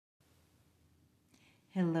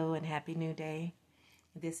Hello and happy new day.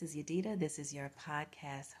 This is Yadita. This is your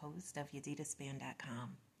podcast host of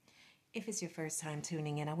YaditaSpan.com. If it's your first time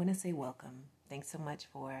tuning in, I want to say welcome. Thanks so much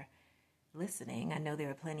for listening. I know there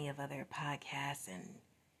are plenty of other podcasts and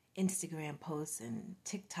Instagram posts and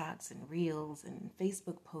TikToks and Reels and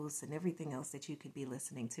Facebook posts and everything else that you could be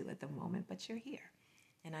listening to at the moment, but you're here,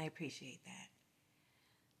 and I appreciate that.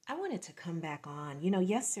 I wanted to come back on.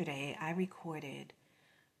 Yesterday I recorded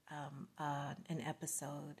an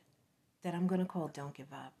episode that I'm going to call Don't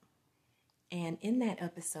Give Up. And in that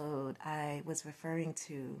episode, I was referring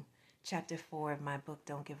to chapter 4 of my book,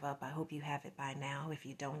 Don't Give Up. I hope you have it by now. If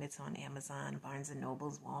you don't, it's on Amazon, Barnes &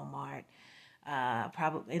 Nobles, Walmart,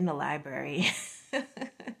 probably in the library.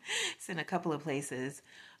 It's in a couple of places.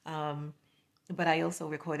 But I also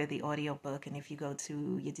recorded the audiobook, and if you go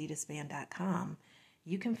to YaditaSpan.com,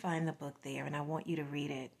 you can find the book there, and I want you to read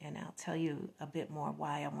it, and I'll tell you a bit more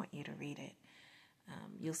why I want you to read it.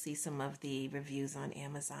 You'll see some of the reviews on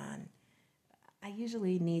Amazon. I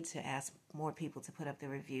usually need to ask more people to put up the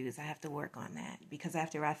reviews. I have to work on that because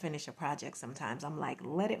after I finish a project, sometimes I'm like,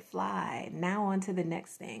 let it fly. Now on to the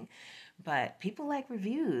next thing. But people like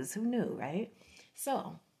reviews. Who knew, right?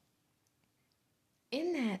 So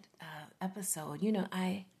in that episode,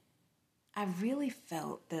 I really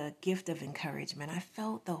felt the gift of encouragement. I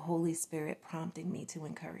felt the Holy Spirit prompting me to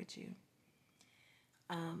encourage you.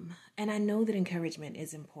 And I know that encouragement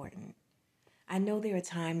is important. I know there are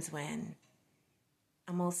times when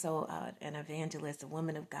I'm also an evangelist, a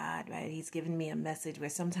woman of God, right? He's given me a message where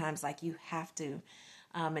sometimes like you have to,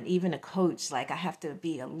 and even a coach, like I have to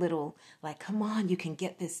be a little like, come on, you can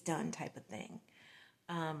get this done type of thing.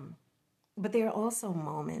 But there are also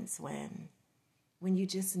moments when you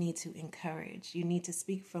just need to encourage. You need to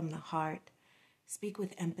speak from the heart, speak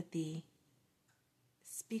with empathy,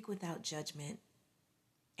 speak without judgment,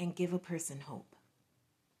 and give a person hope.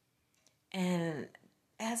 And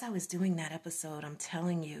as I was doing that episode, I'm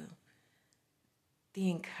telling you, the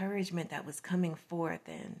encouragement that was coming forth,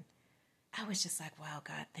 and I was just like, wow,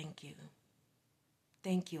 God, thank you.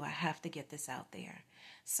 Thank you. I have to get this out there.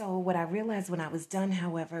 So what I realized when I was done,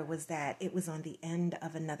 however, was that it was on the end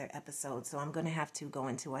of another episode. So I'm going to have to go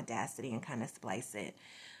into Audacity and kind of splice it.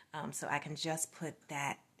 So I can just put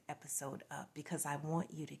that episode up because I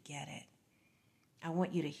want you to get it. I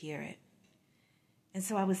want you to hear it. And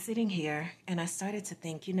so I was sitting here and I started to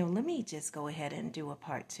think, let me just go ahead and do a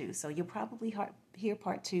part 2. So you'll probably hear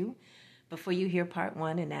part 2 before you hear part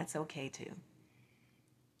 1, and that's okay too.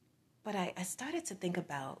 But I started to think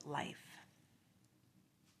about life.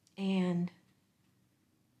 And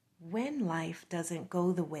when life doesn't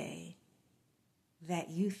go the way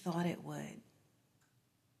that you thought it would,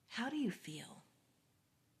 how do you feel?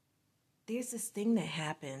 There's this thing that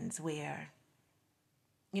happens where,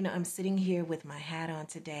 I'm sitting here with my hat on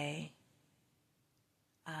today,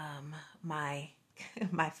 my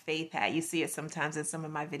faith hat. You see it sometimes in some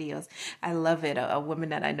of my videos. I love it. A woman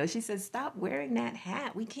that I know, she says, stop wearing that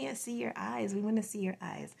hat. We can't see your eyes. We want to see your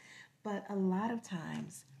eyes. But a lot of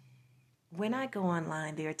times when I go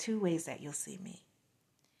online, there are 2 ways that you'll see me.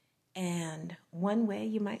 And one way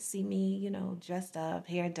you might see me, dressed up,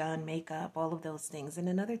 hair done, makeup, all of those things. And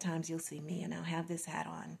then other times you'll see me and I'll have this hat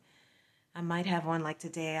on. I might have on, like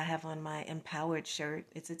today, I have on my Empowered shirt.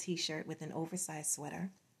 It's a t-shirt with an oversized sweater.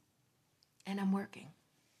 And I'm working.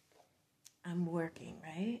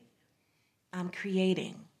 Right? I'm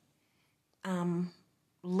creating. I'm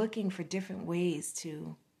looking for different ways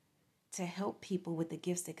to help people with the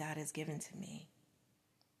gifts that God has given to me.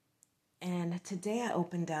 And today I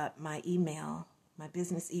opened up my email, my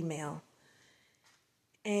business email.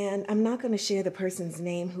 And I'm not going to share the person's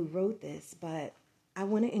name who wrote this, but I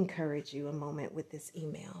want to encourage you a moment with this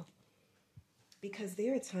email. Because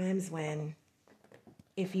there are times when,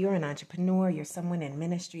 if you're an entrepreneur, you're someone in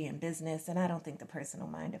ministry and business, and I don't think the person will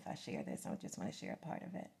mind if I share this. I just want to share a part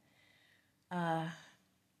of it.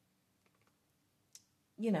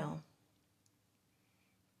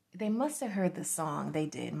 They must have heard the song they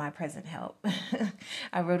did, My Present Help.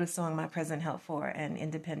 I wrote a song, My Present Help, for an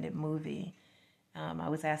independent movie. I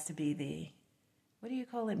was asked to be the,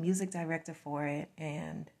 music director for it.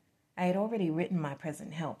 And I had already written My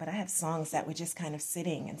Present Help, but I have songs that were just kind of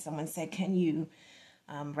sitting. And someone said, can you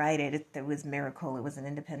write it? It was Miracle. It was an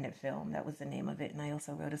independent film. That was the name of it. And I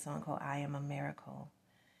also wrote a song called I Am a Miracle.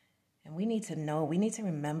 And we need to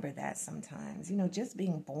remember that sometimes. Just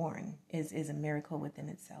being born is a miracle within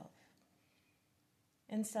itself.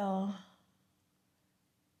 And so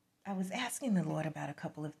I was asking the Lord about a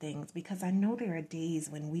couple of things because I know there are days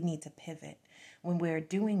when we need to pivot, when we're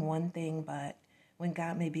doing one thing, but when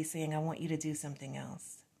God may be saying, I want you to do something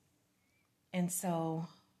else. And so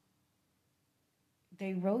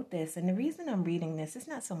they wrote this, and the reason I'm reading this is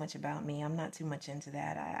not so much about me. I'm not too much into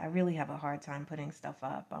that. I really have a hard time putting stuff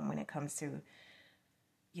up when it comes to,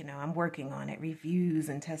 I'm working on it, reviews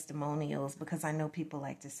and testimonials, because I know people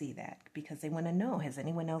like to see that because they want to know, has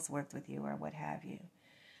anyone else worked with you or what have you?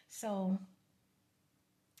 So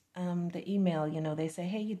the email, they say,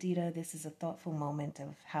 hey, Yadita, this is a thoughtful moment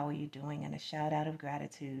of how are you doing and a shout out of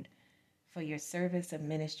gratitude for your service of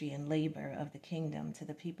ministry and labor of the kingdom to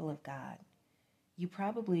the people of God. You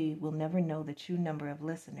probably will never know the true number of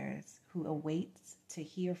listeners who awaits to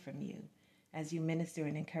hear from you as you minister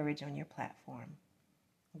and encourage on your platform.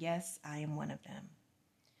 Yes, I am one of them.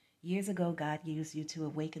 Years ago, God used you to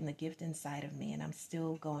awaken the gift inside of me, and I'm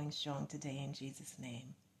still going strong today in Jesus'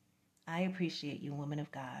 name. I appreciate you, woman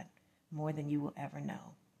of God, more than you will ever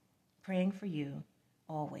know. Praying for you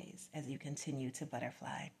always as you continue to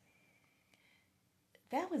butterfly.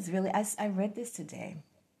 That was really, I read this today.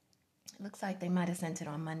 It looks like they might have sent it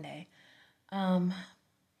on Monday. And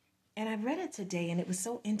I read it today, and it was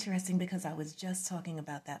so interesting because I was just talking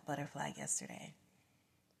about that butterfly yesterday,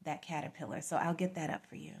 that caterpillar. So I'll get that up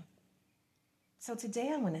for you. So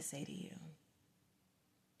today I want to say to you,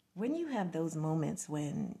 when you have those moments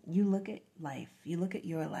when you look at life, you look at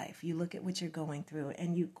your life, you look at what you're going through,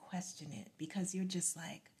 and you question it because you're just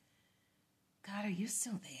like, God, are you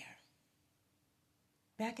still there?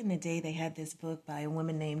 Back in the day, they had this book by a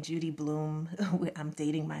woman named Judy Blume. I'm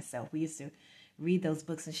dating myself. We used to read those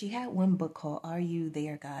books, and she had one book called Are You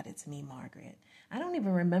There, God? It's Me, Margaret. I don't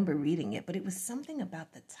even remember reading it, but it was something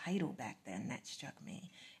about the title back then that struck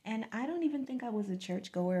me. And I don't even think I was a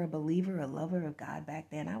churchgoer, a believer, a lover of God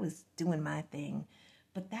back then. I was doing my thing.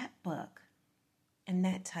 But that book and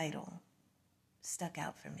that title stuck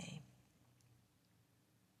out for me.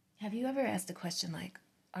 Have you ever asked a question like,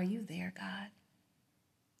 are you there, God?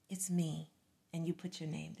 It's me, and you put your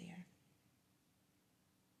name there.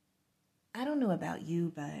 I don't know about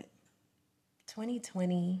you, but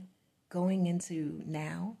 2020 going into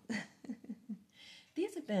now,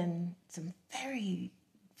 these have been some very,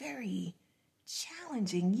 very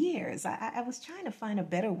challenging years. I was trying to find a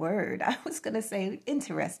better word. I was going to say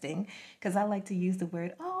interesting because I like to use the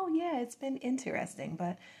word, oh yeah, it's been interesting,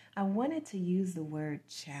 but I wanted to use the word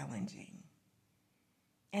challenging.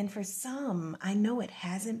 And for some, I know it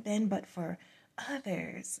hasn't been, but for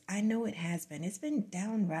others, I know it has been. It's been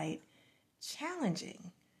downright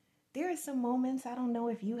challenging. There are some moments, I don't know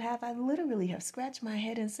if you have, I literally have scratched my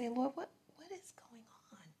head and say, Lord, what is going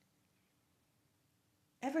on?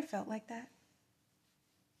 Ever felt like that?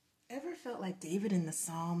 Ever felt like David in the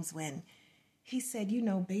Psalms when he said,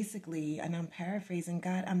 basically, and I'm paraphrasing,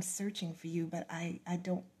 God, I'm searching for you, but I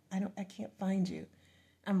can't find you.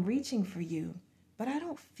 I'm reaching for you, but I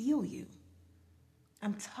don't feel you.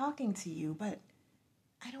 I'm talking to you, but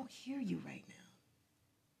I don't hear you right now.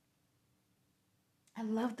 I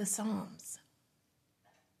love the Psalms.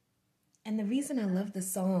 And the reason I love the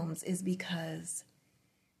Psalms is because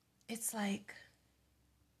it's like,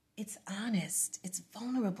 it's honest, it's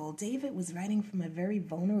vulnerable. David was writing from a very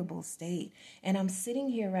vulnerable state. And I'm sitting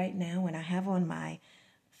here right now and I have on my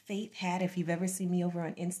faith hat. If you've ever seen me over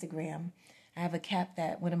on Instagram, I have a cap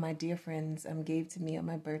that one of my dear friends gave to me on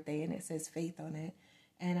my birthday, and it says faith on it.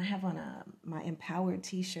 And I have on my Empowered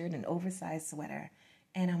t-shirt, an oversized sweater,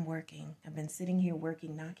 and I'm working. I've been sitting here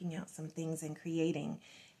working, knocking out some things and creating.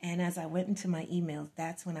 And as I went into my emails,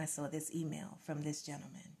 that's when I saw this email from this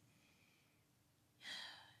gentleman.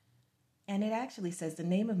 And it actually says the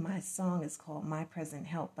name of my song is called My Present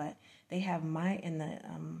Help, but they have my in the,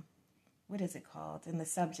 what is it called? In the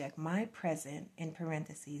subject, my present, in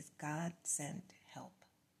parentheses, God sent help.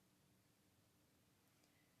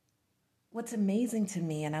 What's amazing to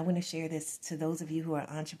me, and I want to share this to those of you who are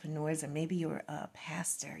entrepreneurs, or maybe you're a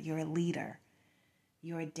pastor, you're a leader,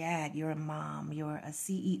 you're a dad, you're a mom, you're a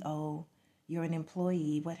CEO, you're an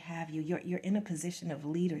employee, what have you, you're in a position of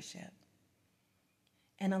leadership.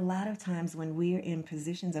 And a lot of times when we're in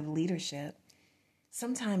positions of leadership,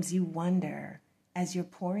 sometimes you wonder, as you're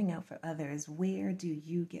pouring out for others, where do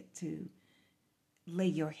you get to lay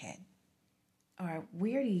your head? Or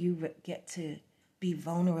where do you get to be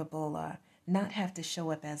vulnerable or not have to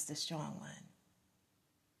show up as the strong one?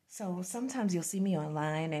 So sometimes you'll see me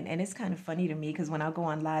online, and it's kind of funny to me because when I go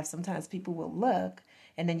on live, sometimes people will look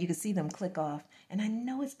and then you can see them click off. And I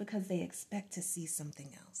know it's because they expect to see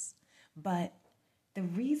something else. But the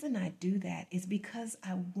reason I do that is because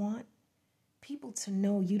I want people to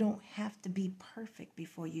know you don't have to be perfect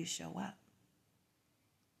before you show up.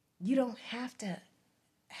 You don't have to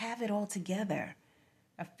have it all together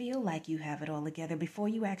or feel like you have it all together before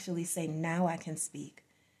you actually say, now I can speak.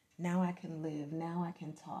 Now I can live. Now I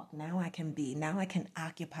can talk. Now I can be. Now I can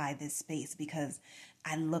occupy this space because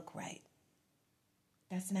I look right.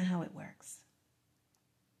 That's not how it works.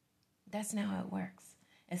 That's not how it works.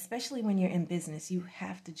 Especially when you're in business, you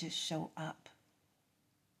have to just show up.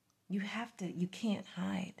 You can't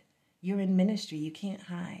hide. You're in ministry, you can't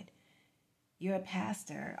hide. You're a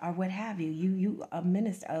pastor or what have you. You a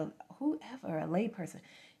minister, whoever, a layperson.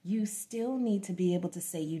 You still need to be able to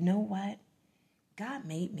say, you know what? God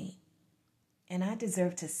made me. And I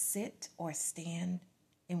deserve to sit or stand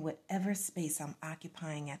in whatever space I'm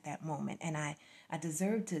occupying at that moment. And I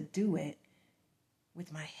deserve to do it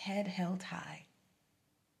with my head held high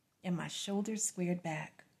and my shoulders squared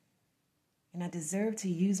back. And I deserve to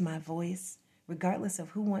use my voice regardless of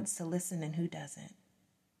who wants to listen and who doesn't,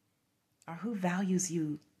 or who values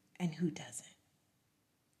you and who doesn't.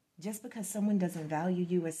 Just because someone doesn't value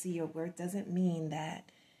you or see your worth doesn't mean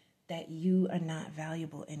that you are not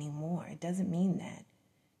valuable anymore. It doesn't mean that.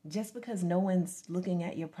 Just because no one's looking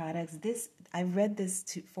at your products, I read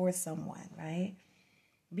this for someone, right?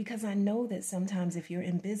 Because I know that sometimes if you're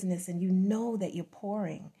in business and you know that you're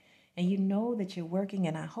pouring and you know that you're working,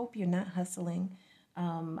 and I hope you're not hustling.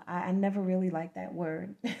 I never really liked that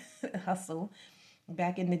word, hustle.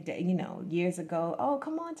 Back in the day, years ago, oh,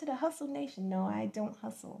 come on to the hustle nation. No, I don't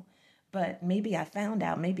hustle. But maybe I found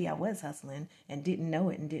out, maybe I was hustling and didn't know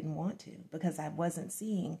it and didn't want to because I wasn't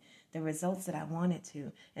seeing the results that I wanted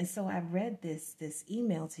to. And so I read this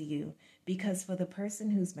email to you because for the person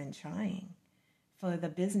who's been trying, for the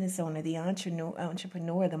business owner, the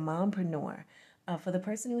entrepreneur, the mompreneur, for the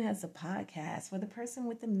person who has a podcast, for the person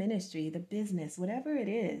with the ministry, the business, whatever it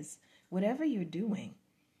is, whatever you're doing.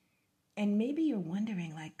 And maybe you're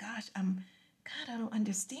wondering like, gosh, I don't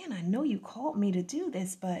understand. I know you called me to do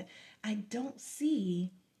this, but I don't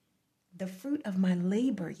see the fruit of my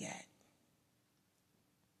labor yet.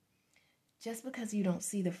 Just because you don't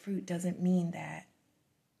see the fruit doesn't mean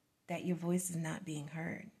that your voice is not being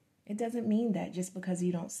heard. It doesn't mean that just because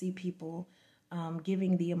you don't see people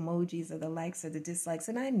giving the emojis or the likes or the dislikes.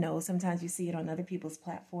 And I know sometimes you see it on other people's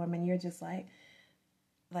platform and you're just like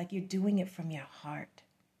you're doing it from your heart.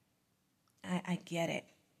 I get it.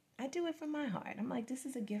 I do it from my heart. I'm like, this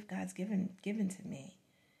is a gift God's given to me.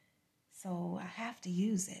 So I have to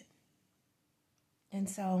use it. And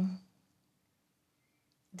so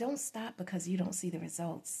don't stop because you don't see the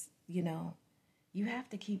results, You have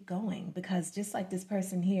to keep going because just like this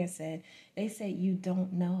person here said, they say you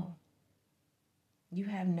don't know. You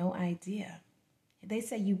have no idea. They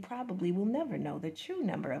say you probably will never know the true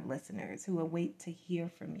number of listeners who await to hear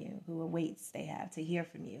from you, they have to hear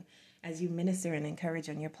from you as you minister and encourage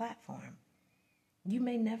on your platform. You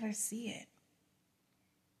may never see it.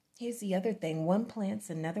 Here's the other thing. One plants,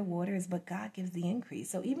 another waters, but God gives the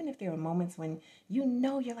increase. So even if there are moments when you're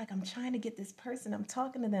like, I'm trying to get this person, I'm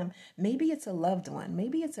talking to them. Maybe it's a loved one.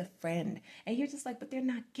 Maybe it's a friend. And you're just like, but they're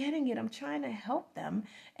not getting it. I'm trying to help them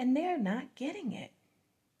and they're not getting it.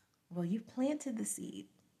 Well, you've planted the seed.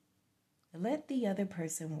 Let the other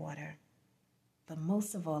person water. But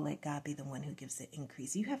most of all, let God be the one who gives the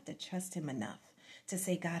increase. You have to trust him enough to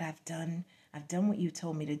say, God, I've done what you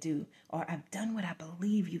told me to do, or I've done what I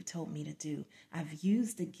believe you told me to do. I've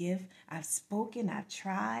used the gift. I've spoken. I've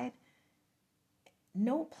tried.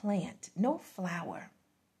 No plant, no flower.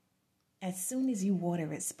 As soon as you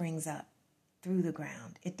water, it springs up through the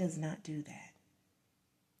ground. It does not do that.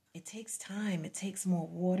 It takes time. It takes more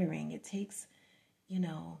watering. It takes,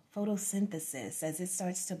 photosynthesis as it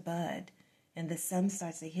starts to bud and the sun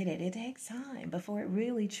starts to hit it. It takes time before it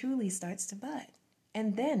really, truly starts to bud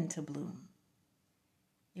and then to bloom.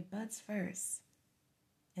 It buds first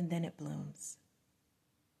and then it blooms.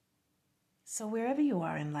 So wherever you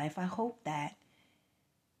are in life, I hope that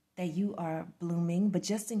you are blooming, but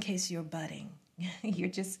just in case you're budding, you're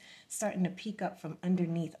just starting to peek up from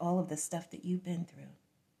underneath all of the stuff that you've been through.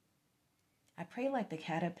 I pray like the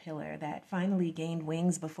caterpillar that finally gained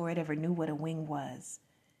wings before it ever knew what a wing was,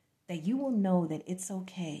 that you will know that it's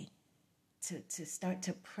okay to start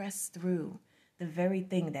to press through the very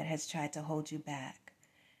thing that has tried to hold you back.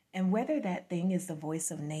 And whether that thing is the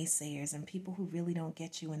voice of naysayers and people who really don't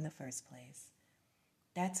get you in the first place,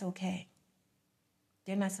 that's okay.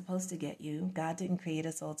 They're not supposed to get you. God didn't create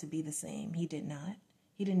us all to be the same. He did not.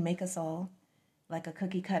 He didn't make us all like a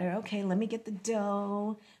cookie cutter. Okay, let me get the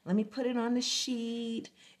dough. Let me put it on the sheet.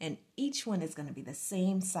 And each one is going to be the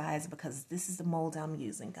same size because this is the mold I'm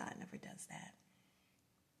using. God never does that.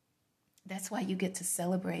 That's why you get to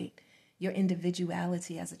celebrate your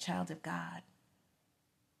individuality as a child of God.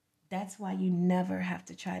 That's why you never have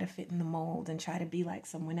to try to fit in the mold and try to be like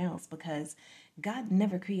someone else, because God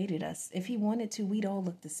never created us. If he wanted to, we'd all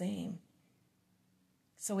look the same.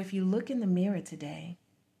 So if you look in the mirror today,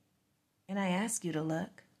 and I ask you to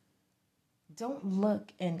look, don't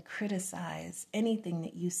look and criticize anything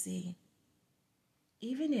that you see.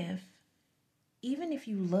 Even if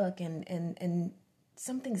you look and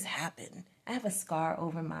something's happened. I have a scar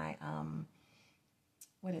over my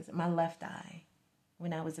my left eye.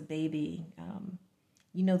 When I was a baby,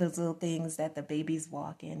 you know those little things that the babies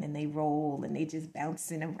walk in and they roll and they just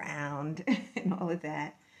bouncing around and all of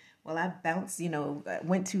that. Well, I bounced,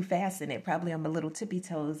 went too fast in it, probably on my little tippy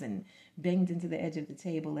toes, and banged into the edge of the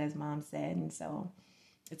table, as Mom said. And so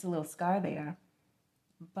it's a little scar there,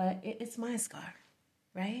 but it's my scar,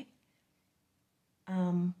 right?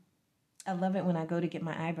 I love it when I go to get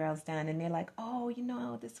my eyebrows done and they're like, oh,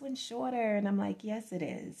 this one's shorter. And I'm like, yes, it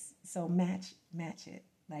is. So match it.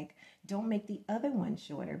 Like, don't make the other one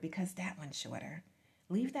shorter because that one's shorter.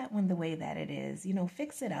 Leave that one the way that it is.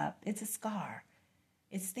 Fix it up. It's a scar.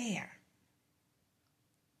 It's there.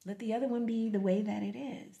 Let the other one be the way that it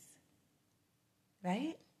is.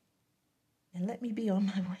 Right? And let me be on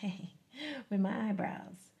my way with my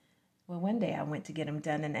eyebrows. Well, one day I went to get them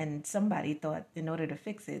done, and somebody thought in order to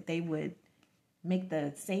fix it, they would make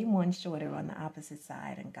the same one shorter on the opposite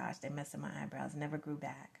side. And gosh, they messed up my eyebrows. Never grew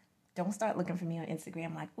back. Don't start looking for me on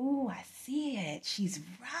Instagram like, ooh, I see it. She's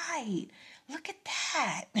right. Look at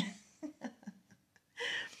that.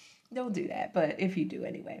 Don't do that. But if you do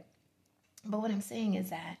anyway. But what I'm saying is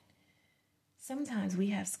that sometimes we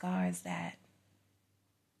have scars that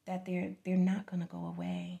they're not going to go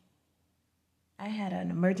away. I had an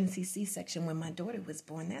emergency C-section when my daughter was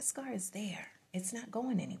born. That scar is there. It's not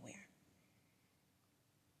going anywhere.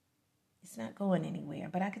 It's not going anywhere.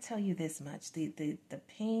 But I could tell you this much. The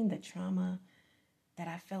pain, the trauma that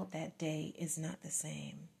I felt that day is not the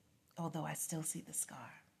same, although I still see the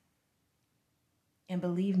scar. And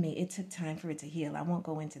believe me, it took time for it to heal. I won't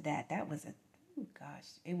go into that. That was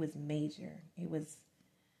it was major.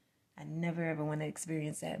 I never ever want to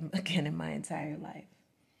experience that again in my entire life.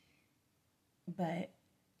 But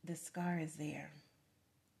the scar is there.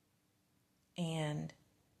 And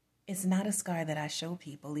it's not a scar that I show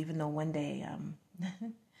people, even though one day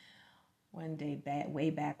way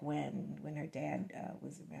back when her dad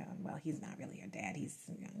was around, well, he's not really her dad. He's,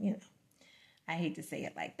 I hate to say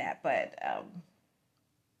it like that, but,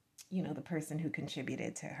 the person who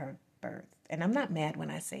contributed to her birth. And I'm not mad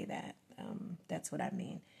when I say that. That's what I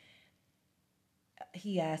mean.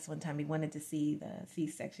 He asked one time, he wanted to see the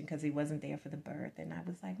C-section because he wasn't there for the birth. And I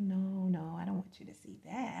was like, no, I don't want you to see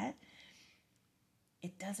that.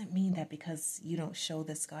 It doesn't mean that because you don't show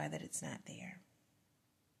the scar that it's not there.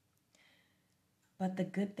 But the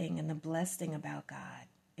good thing and the blessed thing about God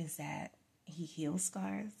is that he heals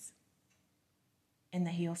scars and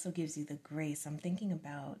that he also gives you the grace. I'm thinking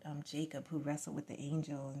about Jacob, who wrestled with the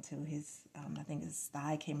angel until his, I think his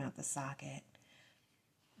thigh came out the socket.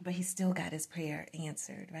 But he still got his prayer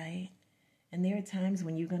answered, right? And there are times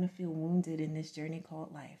when you're going to feel wounded in this journey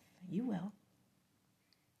called life. You will.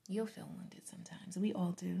 You'll feel wounded sometimes. We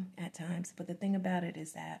all do at times. But the thing about it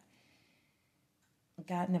is that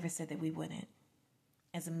God never said that we wouldn't.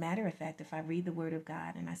 As a matter of fact, if I read the word of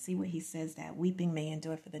God and I see what he says, that weeping may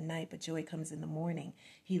endure for the night, but joy comes in the morning,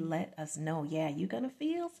 he let us know, yeah, you're going to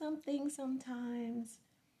feel something sometimes.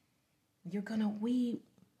 You're going to weep.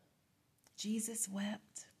 Jesus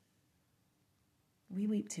wept. We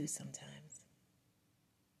weep too sometimes.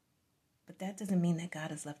 But that doesn't mean that God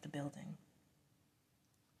has left the building.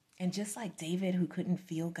 And just like David, who couldn't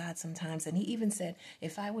feel God sometimes, and he even said,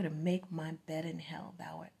 if I were to make my bed in hell,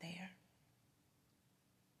 thou art there.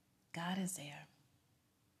 God is there.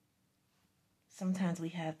 Sometimes we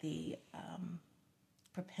have the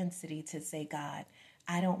propensity to say, God,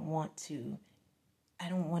 I don't want to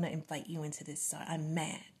invite you into this sorrow. I'm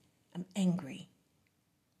mad. I'm angry.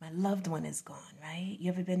 My loved one is gone, right? You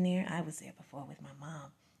ever been there? I was there before with my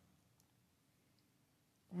mom.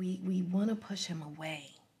 We want to push him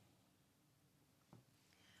away.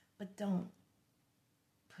 But don't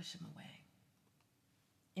push him away.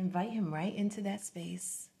 Invite him right into that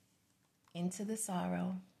space, into the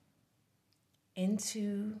sorrow,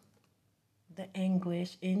 into the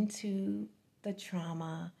anguish, into the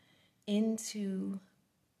trauma, into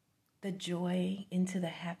the joy, into the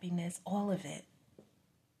happiness, all of it.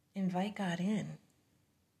 Invite God in.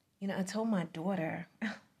 I told my daughter,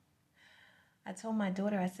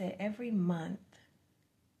 I said every month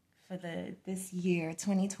for this year,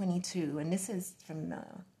 2022, and this is from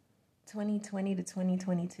 2020 to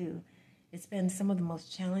 2022, it's been some of the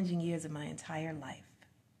most challenging years of my entire life.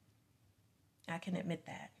 I can admit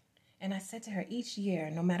that. And I said to her, each year,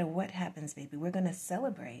 no matter what happens, baby, we're going to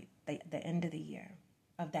celebrate the end of the year,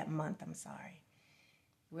 of that month, I'm sorry.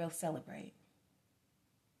 We'll celebrate.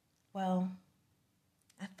 Well,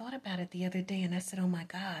 I thought about it the other day and I said, oh my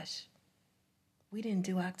gosh, we didn't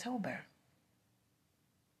do October.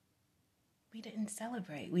 We didn't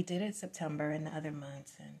celebrate. We did it September and the other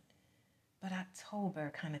months, but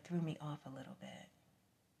October kind of threw me off a little bit.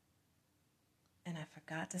 And I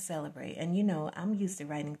forgot to celebrate. And you know, I'm used to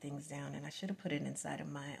writing things down, and I should have put it inside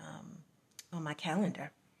of my on my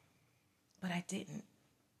calendar, but I didn't.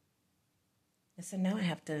 And so now I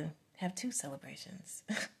have to have 2 celebrations.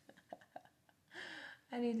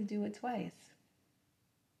 I need to do it twice.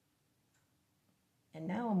 And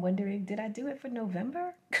now I'm wondering, did I do it for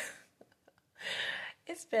November?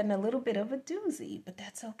 It's been a little bit of a doozy, but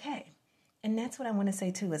that's okay. And that's what I want to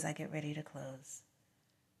say too as I get ready to close.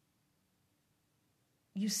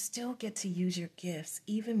 You still get to use your gifts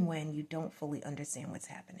even when you don't fully understand what's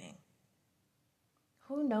happening.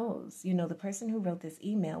 Who knows? You know, the person who wrote this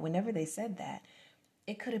email, whenever they said that,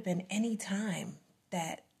 it could have been any time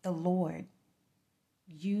that the Lord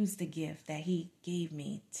used the gift that he gave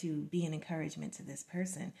me to be an encouragement to this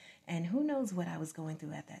person. And who knows what I was going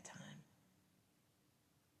through at that time?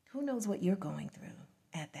 Who knows what you're going through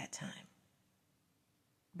at that time?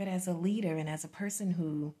 But as a leader and as a person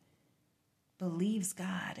who believes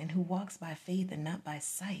God and who walks by faith and not by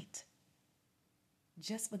sight,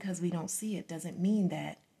 just because we don't see it doesn't mean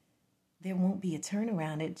that there won't be a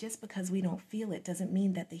turnaround. It just because we don't feel it doesn't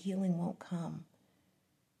mean that the healing won't come.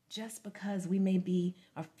 Just because we may be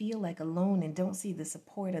or feel like alone and don't see the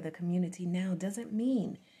support of the community now doesn't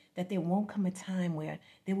mean that there won't come a time where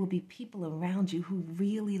there will be people around you who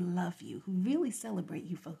really love you, who really celebrate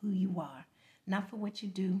you for who you are, not for what you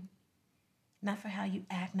do, not for how you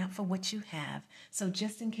act, not for what you have. So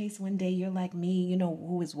just in case one day you're like me, you know,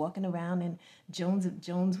 who is walking around in Jones,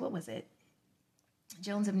 what was it?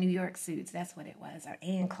 Jones of New York suits, that's what it was, or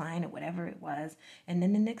Anne Klein or whatever it was. And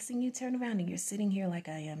then the next thing you turn around and you're sitting here like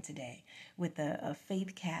I am today with a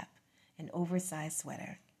faith cap, an oversized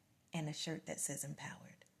sweater, and a shirt that says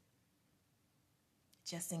empowered.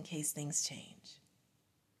 Just in case things change.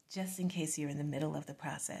 Just in case you're in the middle of the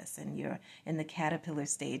process and you're in the caterpillar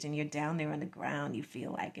stage and you're down there on the ground, you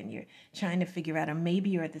feel like, and you're trying to figure out, or maybe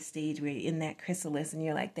you're at the stage where you're in that chrysalis and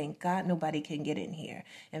you're like, thank God nobody can get in here.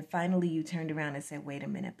 And finally you turned around and said, wait a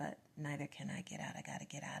minute, but neither can I get out. I got to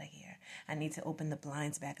get out of here. I need to open the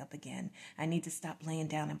blinds back up again. I need to stop laying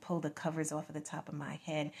down and pull the covers off of the top of my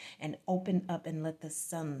head and open up and let the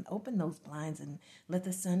sun, open those blinds and let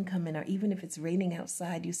the sun come in. Or even if it's raining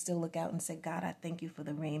outside, you still look out and say, God, I thank you for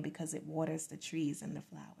the rain because it waters the trees and the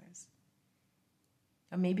flowers.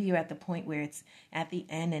 Or maybe you're at the point where it's at the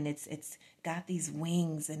end and it's got these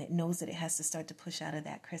wings and it knows that it has to start to push out of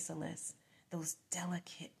that chrysalis. Those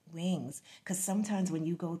delicate wings. Because sometimes when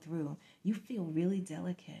you go through, you feel really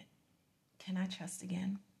delicate. Can I trust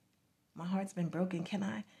again? My heart's been broken.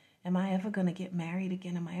 Am I ever going to get married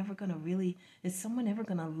again? Am I ever going to really, is someone ever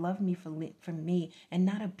going to love me for me and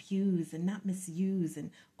not abuse and not misuse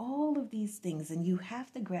and all of these things? And you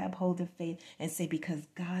have to grab hold of faith and say, because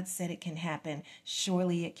God said it can happen,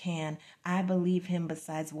 surely it can. I believe him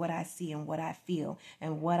besides what I see and what I feel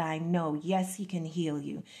and what I know. Yes, he can heal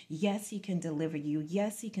you. Yes, he can deliver you.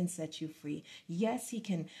 Yes, he can set you free. Yes, he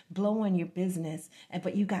can blow on your business.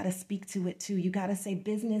 But you got to speak to it too. You got to say,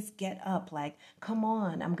 business, get up. Like, come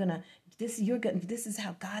on, this is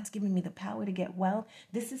how God's given me the power to get wealth.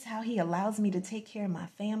 This is how he allows me to take care of my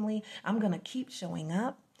family. I'm going to keep showing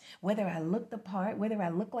up. Whether I look the part, whether I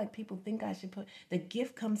look like people think I should the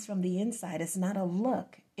gift comes from the inside. It's not a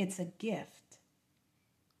look. It's a gift.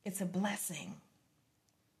 It's a blessing.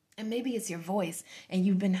 And maybe it's your voice and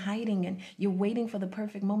you've been hiding and you're waiting for the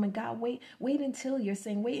perfect moment. God, wait until you're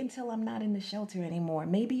saying, wait until I'm not in the shelter anymore.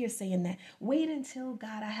 Maybe you're saying that. Wait until,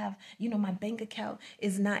 God, I have, my bank account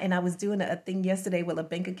is not. And I was doing a thing yesterday where a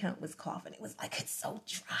bank account was coughing. It was like, it's so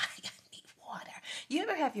dry. I need water. You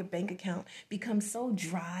ever have your bank account become so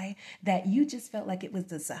dry that you just felt like it was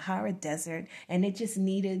the Sahara Desert and it just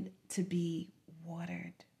needed to be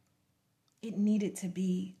watered? It needed to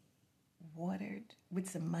be watered with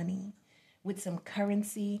some money, with some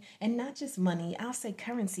currency, and not just money. I'll say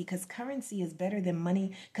currency because currency is better than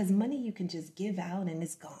money because money you can just give out and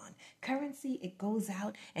it's gone. Currency, it goes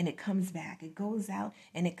out and it comes back. It goes out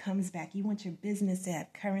and it comes back. You want your business to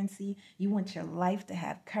have currency. You want your life to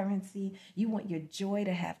have currency. You want your joy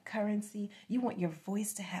to have currency. You want your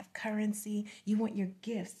voice to have currency. You want your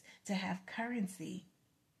gifts to have currency.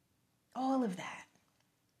 All of that.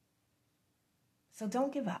 So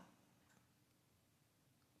don't give up.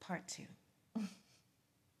 Part 2.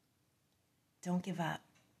 Don't give up.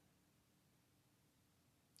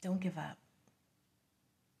 Don't give up.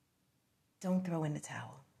 Don't throw in the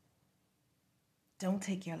towel. Don't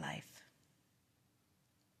take your life.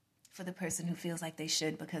 For the person who feels like they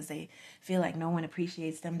should because they feel like no one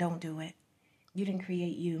appreciates them, don't do it. You didn't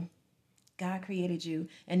create you. God created you,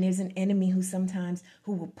 and there's an enemy who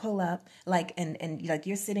will pull up and like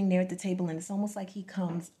you're sitting there at the table, and it's almost like he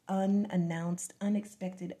comes unannounced,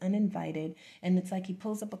 unexpected, uninvited, and it's like he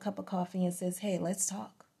pulls up a cup of coffee and says, "Hey, let's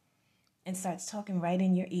talk," and starts talking right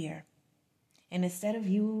in your ear. And instead of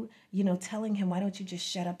you telling him, "Why don't you just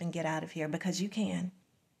shut up and get out of here?" Because you can.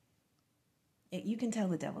 You can tell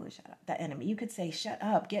the devil to shut up, the enemy. You could say, "Shut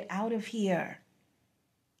up, get out of here.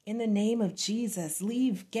 In the name of Jesus,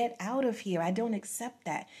 leave, get out of here. I don't accept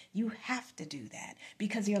that." You have to do that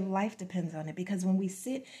because your life depends on it. Because when we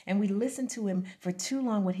sit and we listen to him for too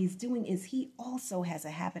long, what he's doing is he also has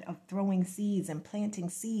a habit of throwing seeds and planting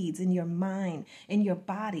seeds in your mind, in your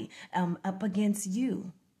body, up against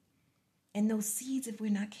you. And those seeds, if we're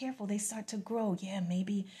not careful, they start to grow. Yeah,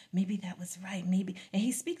 maybe that was right. Maybe. And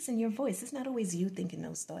he speaks in your voice. It's not always you thinking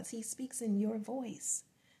those thoughts. He speaks in your voice.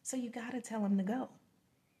 So you got to tell him to go.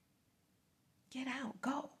 Get out.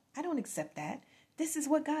 Go. I don't accept that. This is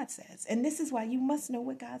what God says. And this is why you must know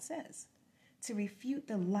what God says. To refute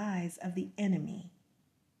the lies of the enemy.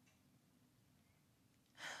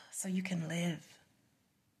 So you can live.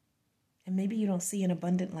 And maybe you don't see an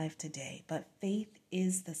abundant life today, but faith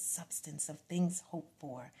is the substance of things hoped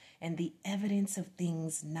for and the evidence of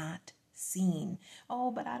things not seen.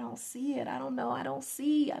 Oh, but I don't see it. I don't know. I don't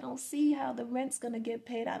see how the rent's going to get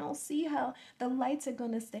paid. I don't see how the lights are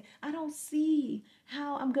going to stay. I don't see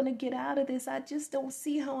how I'm going to get out of this. I just don't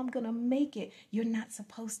see how I'm going to make it. You're not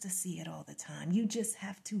supposed to see it all the time. You just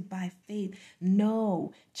have to, by faith,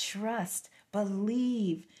 know, trust,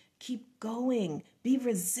 believe, keep going, be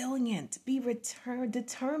resilient, be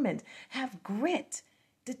determined, have grit,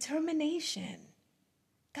 determination.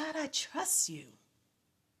 God, I trust you.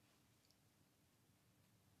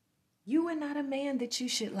 You are not a man that you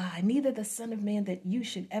should lie, neither the son of man that you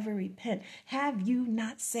should ever repent. Have you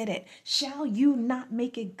not said it? Shall you not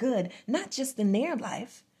make it good? Not just in their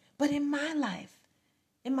life, but in my life,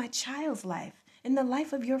 in my child's life, in the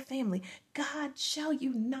life of your family. God, shall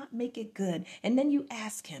you not make it good? And then you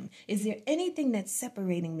ask him, is there anything that's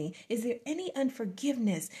separating me? Is there any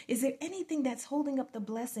unforgiveness? Is there anything that's holding up the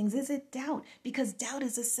blessings? Is it doubt? Because doubt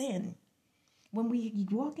is a sin. When we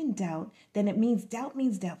walk in doubt, then doubt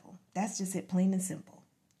means devil. That's just it, plain and simple.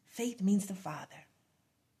 Faith means the Father.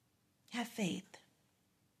 Have faith.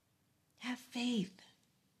 Have faith.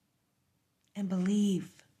 And believe.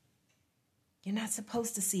 You're not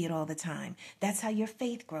supposed to see it all the time. That's how your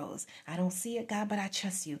faith grows. I don't see it, God, but I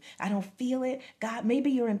trust you. I don't feel it. God, maybe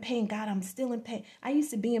you're in pain. God, I'm still in pain. I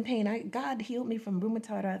used to be in pain. God healed me from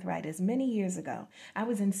rheumatoid arthritis many years ago. I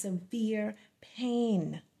was in severe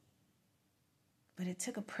pain. But it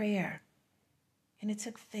took a prayer. And it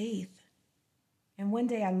took faith. And one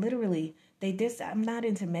day I'm not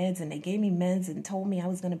into meds, and they gave me meds and told me I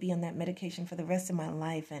was going to be on that medication for the rest of my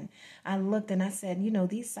life. And I looked and I said,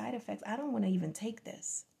 these side effects, I don't want to even take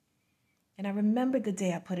this. And I remembered the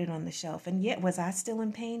day I put it on the shelf. And yet, was I still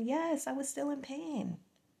in pain? Yes, I was still in pain.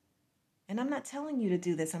 And I'm not telling you to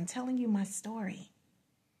do this. I'm telling you my story.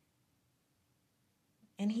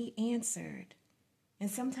 And he answered. And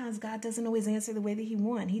sometimes God doesn't always answer the way that he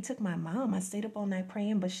wants. He took my mom. I stayed up all night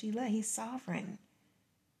praying, but she left. He's sovereign.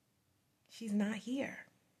 She's not here,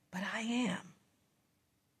 but I am.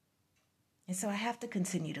 And so I have to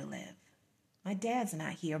continue to live. My dad's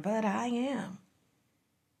not here, but I am.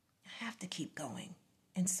 I have to keep going.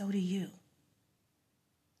 And so do you.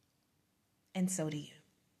 And so do you.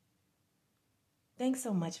 Thanks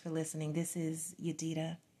so much for listening. This is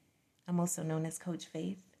Yedida. I'm also known as Coach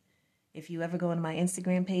Faith. If you ever go on my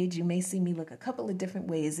Instagram page, you may see me look a couple of different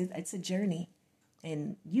ways. It's a journey.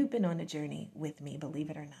 And you've been on a journey with me, believe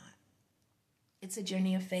it or not. It's a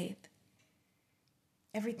journey of faith.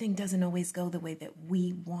 Everything doesn't always go the way that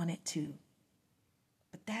we want it to.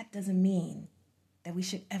 But that doesn't mean that we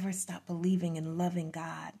should ever stop believing and loving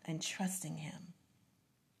God and trusting him.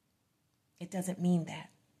 It doesn't mean that.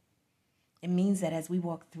 It means that as we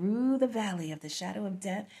walk through the valley of the shadow of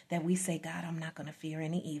death, that we say, God, I'm not going to fear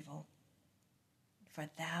any evil, for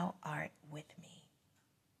thou art with me.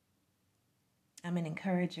 I'm an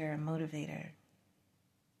encourager, a motivator,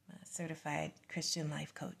 a certified Christian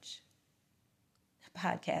life coach, a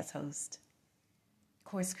podcast host,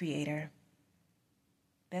 course creator,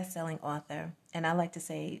 best-selling author. And I like to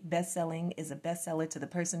say best-selling is a bestseller to the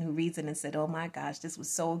person who reads it and said, oh my gosh, this was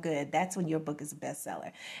so good. That's when your book is a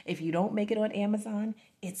bestseller. If you don't make it on Amazon,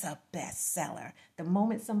 it's a bestseller. The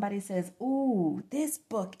moment somebody says, ooh, this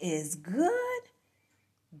book is good,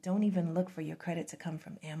 don't even look for your credit to come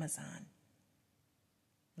from Amazon.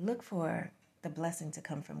 Look for the blessing to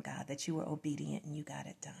come from God, that you were obedient and you got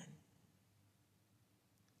it done.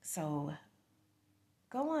 So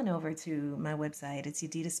go on over to my website. It's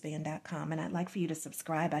yeditaspan.com. And I'd like for you to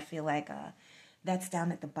subscribe. I feel like that's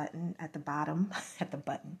down at the button, at the bottom,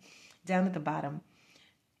 down at the bottom.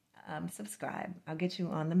 Subscribe. I'll get you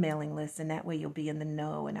on the mailing list, and that way you'll be in the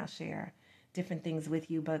know, and I'll share different things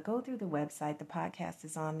with you. But go through the website. The podcast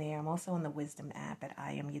is on there. I'm also on the Wisdom app at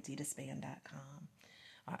IamYeditaspan.com.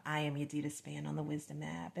 Or I Am Yedita Span on the Wisdom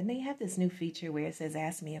app. And they have this new feature where it says,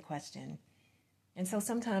 ask me a question. And so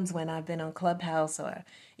sometimes when I've been on Clubhouse or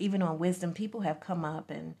even on Wisdom, people have come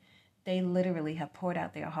up and they literally have poured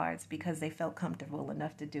out their hearts because they felt comfortable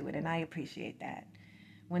enough to do it. And I appreciate that.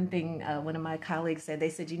 One thing one of my colleagues said, they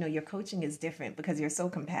said, your coaching is different because you're so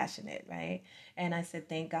compassionate, right? And I said,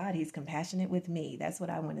 thank God he's compassionate with me. That's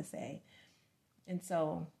what I want to say. And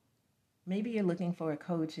so maybe you're looking for a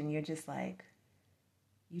coach and you're just like,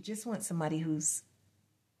 you just want somebody who's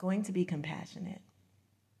going to be compassionate,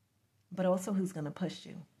 but also who's going to push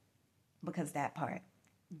you, because that part,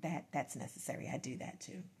 that's necessary. I do that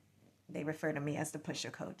too. They refer to me as the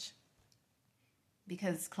pusher coach,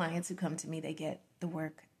 because clients who come to me, they get the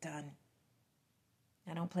work done.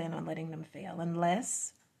 I don't plan on letting them fail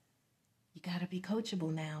unless you got to be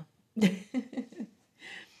coachable now.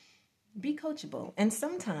 Be coachable. And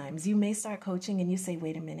sometimes you may start coaching and you say,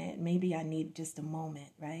 wait a minute, maybe I need just a moment,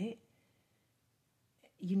 right?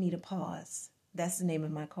 You need a pause. That's the name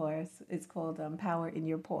of my course. It's called Power in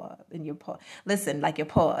Your Paw. Listen, like your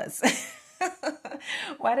paws.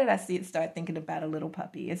 Why did I start thinking about a little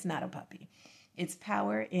puppy? It's not a puppy. It's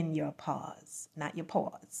power in your paws, not your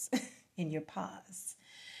paws, in your paws.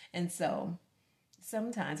 And so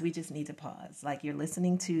sometimes we just need to pause. Like you're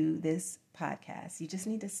listening to this podcast, you just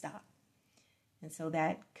need to stop. And so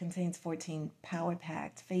that contains 14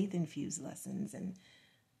 power-packed, faith-infused lessons. And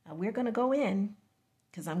we're going to go in,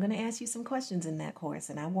 because I'm going to ask you some questions in that course.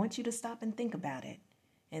 And I want you to stop and think about it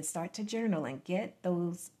and start to journal and get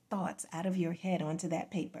those thoughts out of your head onto that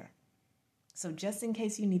paper. So just in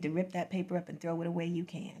case you need to rip that paper up and throw it away, you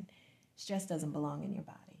can. Stress doesn't belong in your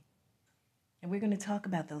body. And we're going to talk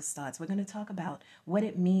about those thoughts. We're going to talk about what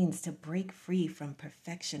it means to break free from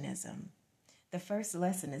perfectionism. The first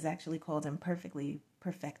lesson is actually called Imperfectly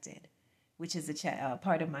Perfected, which is a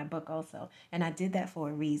part of my book also. And I did that for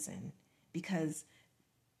a reason, because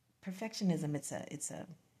perfectionism,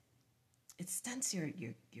 it stunts your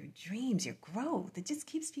dreams, your growth. It just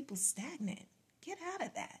keeps people stagnant. Get out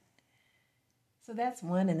of that. So that's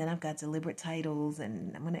one. And then I've got deliberate titles,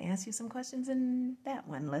 and I'm going to ask you some questions in that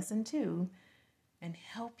one, lesson 2, and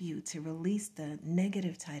help you to release the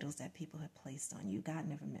negative titles that people have placed on you. God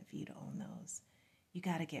never meant for you to own those. You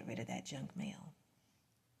got to get rid of that junk mail.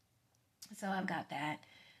 So I've got that.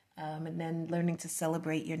 And then learning to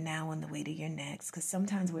celebrate your now on the way to your next, because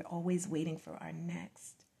sometimes we're always waiting for our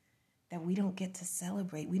next, that we don't get to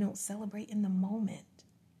celebrate. We don't celebrate in the moment.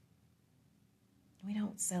 We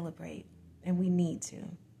don't celebrate, and we need to.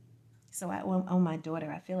 So on my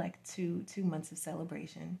daughter, I feel like 2 months of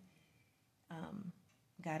celebration.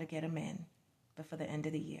 Got to get them in before the end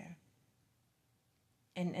of the year.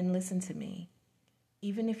 And listen to me.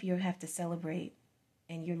 Even if you have to celebrate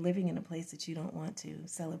and you're living in a place that you don't want to,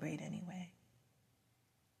 celebrate anyway.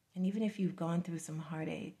 And even if you've gone through some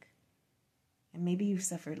heartache and maybe you've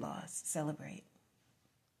suffered loss, celebrate,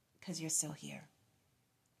 because you're still here,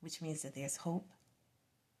 which means that there's hope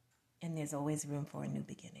and there's always room for a new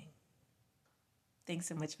beginning. Thanks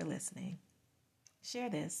so much for listening. Share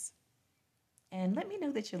this. And let me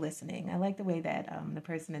know that you're listening. I like the way that the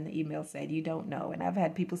person in the email said, you don't know. And I've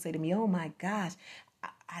had people say to me, oh my gosh,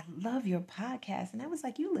 I love your podcast. And I was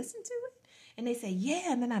like, you listen to it? And they say,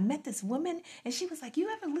 yeah. And then I met this woman and she was like, you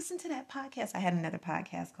ever listen to that podcast? I had another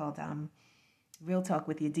podcast called Real Talk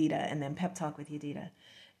with Yedita and then Pep Talk with Yedita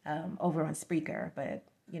over on Spreaker. But,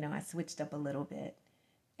 I switched up a little bit.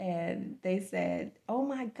 And they said, oh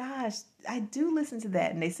my gosh, I do listen to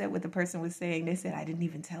that. And they said what the person was saying. They said, I didn't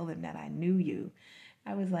even tell them that I knew you.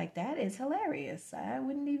 I was like, that is hilarious. I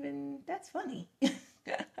wouldn't even, that's funny.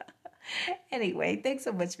 Anyway, thanks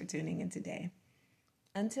so much for tuning in today.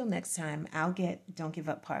 Until next time, Don't Give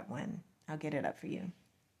Up Part 1. I'll get it up for you.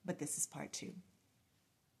 But this is Part 2.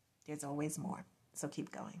 There's always more. So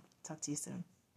keep going. Talk to you soon.